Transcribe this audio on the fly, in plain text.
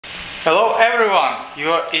Hello everyone, you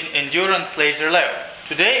are in Endurance Laser Lab.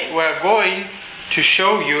 Today we are going to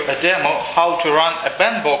show you a demo how to run a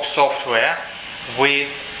BenBox software with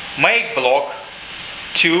Makeblock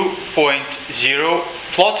 2.0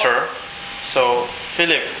 plotter. So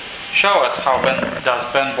Philip, show us how does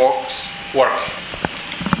BenBox work.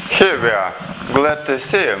 Here we are, glad to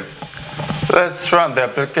see you. Let's run the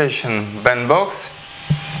application BenBox.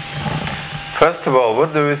 First of all,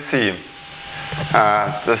 what do we see?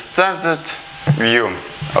 The standard view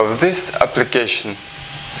of this application.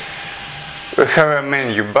 We have a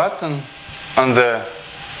menu button on the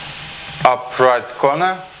up right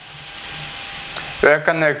corner. We are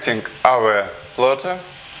connecting our plotter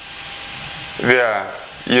via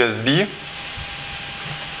USB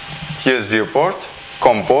port,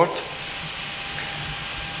 COM port.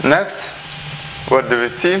 Next, what do we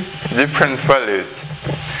see? Different values.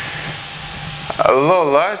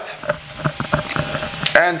 Low light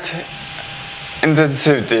and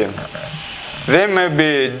intensivity. They may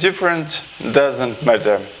be different, doesn't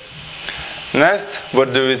matter. Next,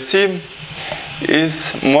 what do we see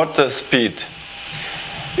is motor speed.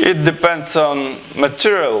 It depends on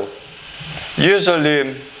material.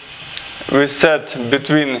 Usually we set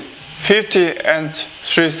between 50 and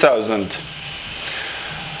 3000.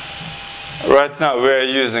 Right now we are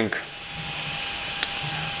using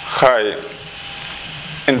high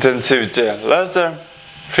intensivity laser,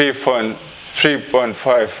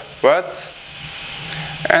 3.5 watts,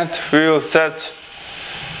 and we will set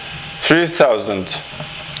 3000.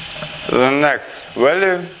 The next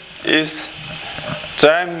value is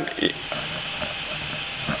time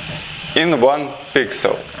in 1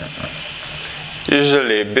 pixel,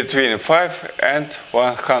 usually between 5 and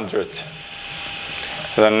 100.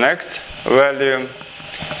 The next value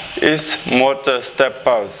is motor step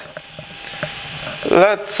pause.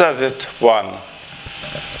 Let's set it 1.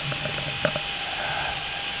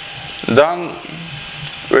 Done.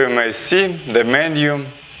 We may see the menu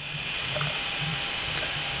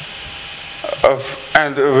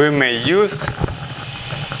and we may use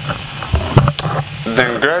the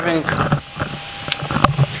engraving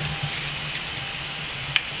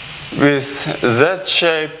with Z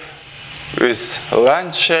shape, with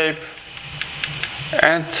line shape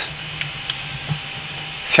and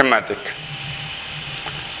schematic.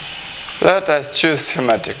 Let us choose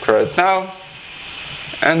schematic right now,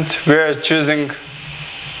 and we are choosing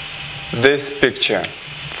this picture,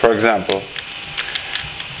 for example.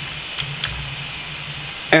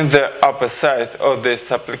 In the upper side of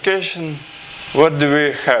this application, what do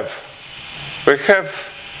we have? We have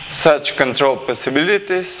such control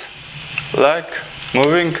possibilities like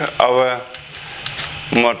moving our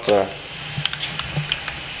motor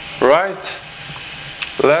right,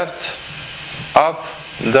 left, up,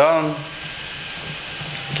 down.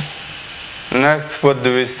 Next, what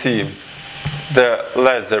do we see? The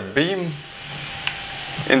laser beam,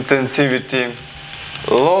 intensivity,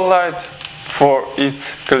 low light for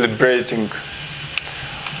its calibrating,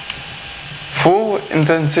 full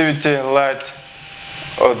intensivity light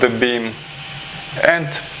of the beam,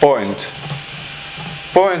 and point.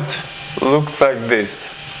 Point looks like this,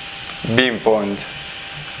 beam point.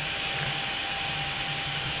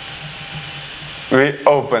 We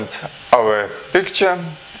opened our picture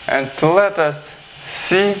and let us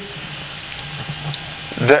see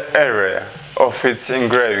the area of its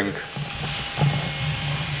engraving.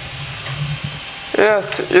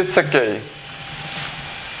 Yes, it's okay.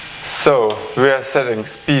 So we are setting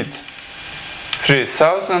speed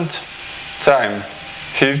 3000, time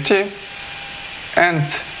 50, and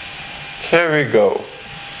here we go.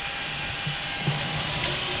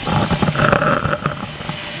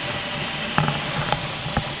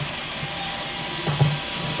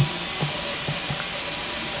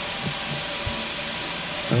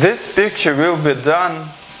 This picture will be done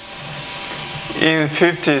in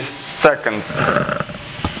 50 seconds.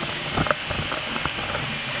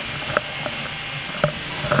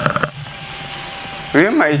 We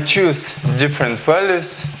may choose different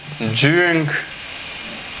values during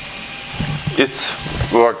its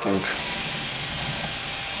working.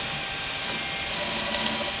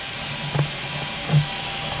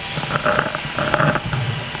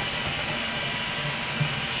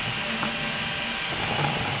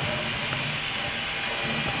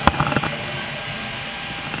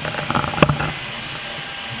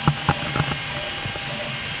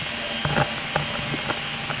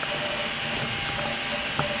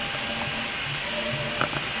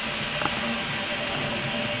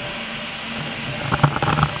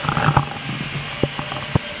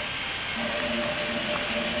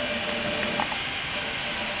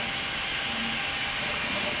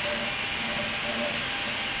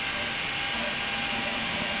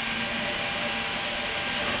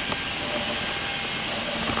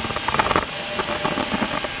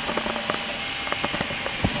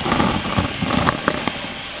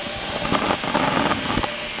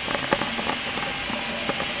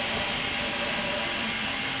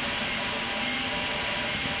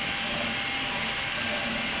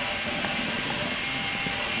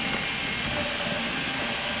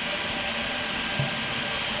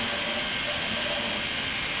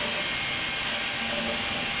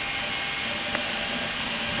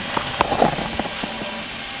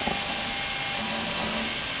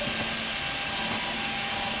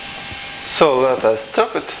 Let us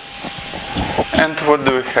stop it. And what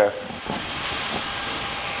do we have?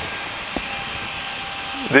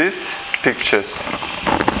 These pictures.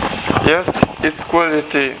 Yes, its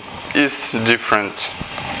quality is different,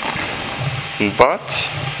 but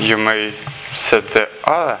you may set the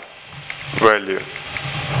other value.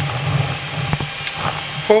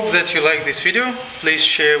 Hope that you like this video. Please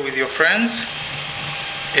share with your friends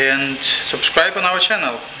and subscribe on our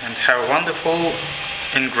channel and have a wonderful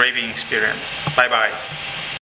engraving experience. Bye bye.